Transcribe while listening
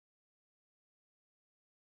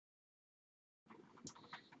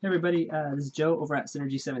Hey everybody, this is Joe over at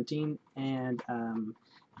Synergy 17, and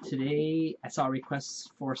today I saw requests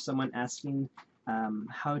for someone asking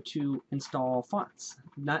how to install fonts.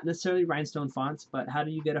 Not necessarily rhinestone fonts, but how do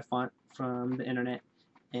you get a font from the internet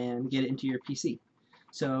and get it into your PC?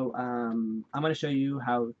 So I'm going to show you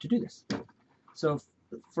how to do this. So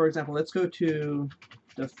for example, let's go to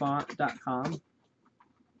thefont.com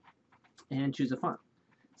and choose a font.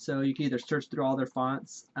 So you can either search through all their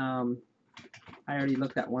fonts. I already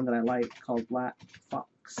looked at one that I like called Black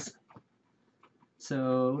Fox.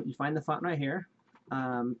 So you find the font right here,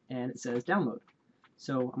 and it says download.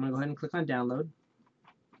 So I'm going to go ahead and click on download,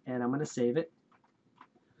 and I'm going to save it.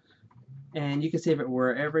 And you can save it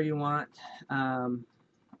wherever you want. I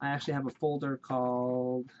actually have a folder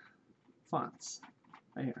called fonts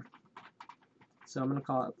right here. So I'm going to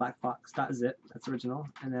call it blackfox.zip. That's original.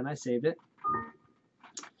 And then I saved it.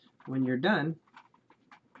 When you're done,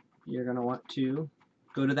 you're going to want to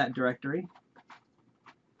go to that directory.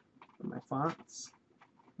 My fonts.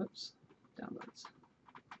 Oops.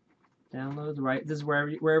 Downloads. Right. This is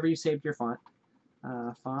wherever you saved your font.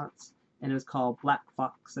 Fonts. And it was called Black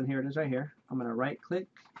Fox. And here it is right here. I'm going to right click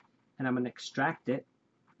and I'm going to extract it.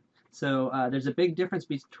 So there's a big difference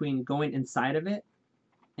between going inside of it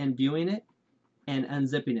and viewing it and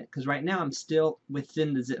unzipping it, because right now I'm still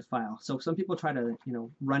within the zip file. So some people try to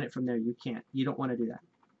run it from there. You can't. You don't want to do that.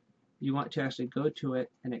 You want to actually go to it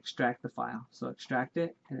and extract the file. So extract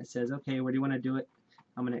it, and it says, okay, where do you want to do it?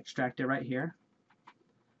 I'm going to extract it right here.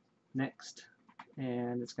 Next.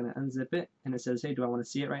 And it's going to unzip it, and it says, hey, do I want to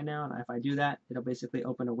see it right now? And if I do that, it'll basically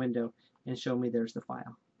open a window and show me there's the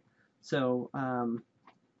file. So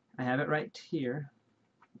I have it right here.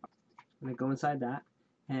 I'm going to go inside that,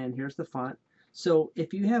 and here's the font. So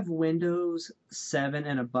if you have Windows 7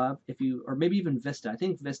 and above, or maybe even Vista, I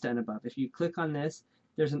think Vista and above, if you click on this,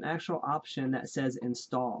 there's an actual option that says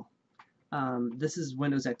install. This is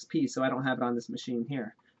Windows XP, so I don't have it on this machine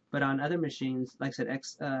here. But on other machines, like I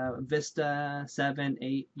said, Vista 7,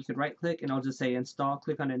 8, you could right click and it'll just say install,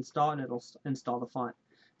 click on install, and it'll install the font.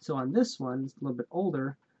 So on this one, it's a little bit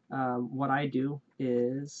older, what I do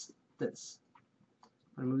is this.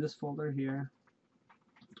 I'm going to move this folder here.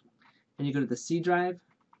 And you go to the C drive,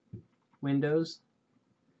 Windows,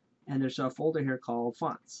 and there's a folder here called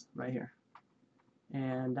fonts right here.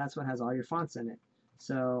 And that's what has all your fonts in it.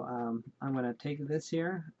 So I'm going to take this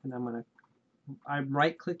here, and I'm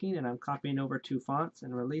right clicking and I'm copying over to fonts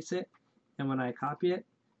and release it. And when I copy it,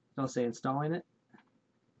 it'll say installing it.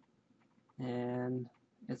 And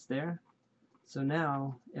it's there. So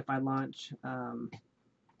now if I launch, I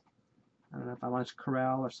don't know, if I launch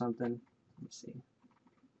Corel or something, let me see.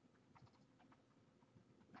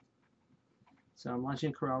 So I'm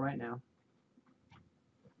launching Corel right now.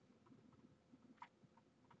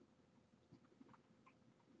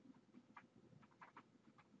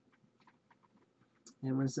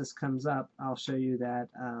 And once this comes up, I'll show you that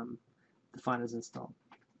the font is installed.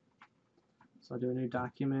 So I'll do a new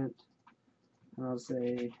document, and I'll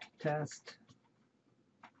say test.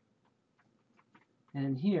 And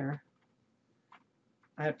in here,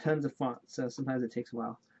 I have tons of fonts, so sometimes it takes a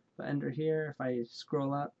while. But under here, if I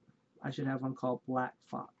scroll up, I should have one called Black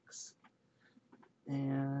Fox.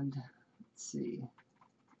 And let's see.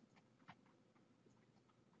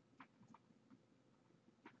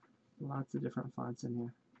 Lots of different fonts in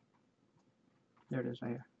here. There it is right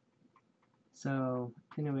here. So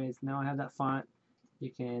anyways, now I have that font. You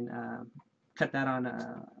can cut that on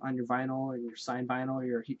your vinyl, or your sign vinyl, or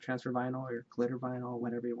your heat transfer vinyl, or your glitter vinyl,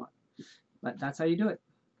 whatever you want. But that's how you do it.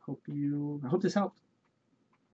 Hope this helped.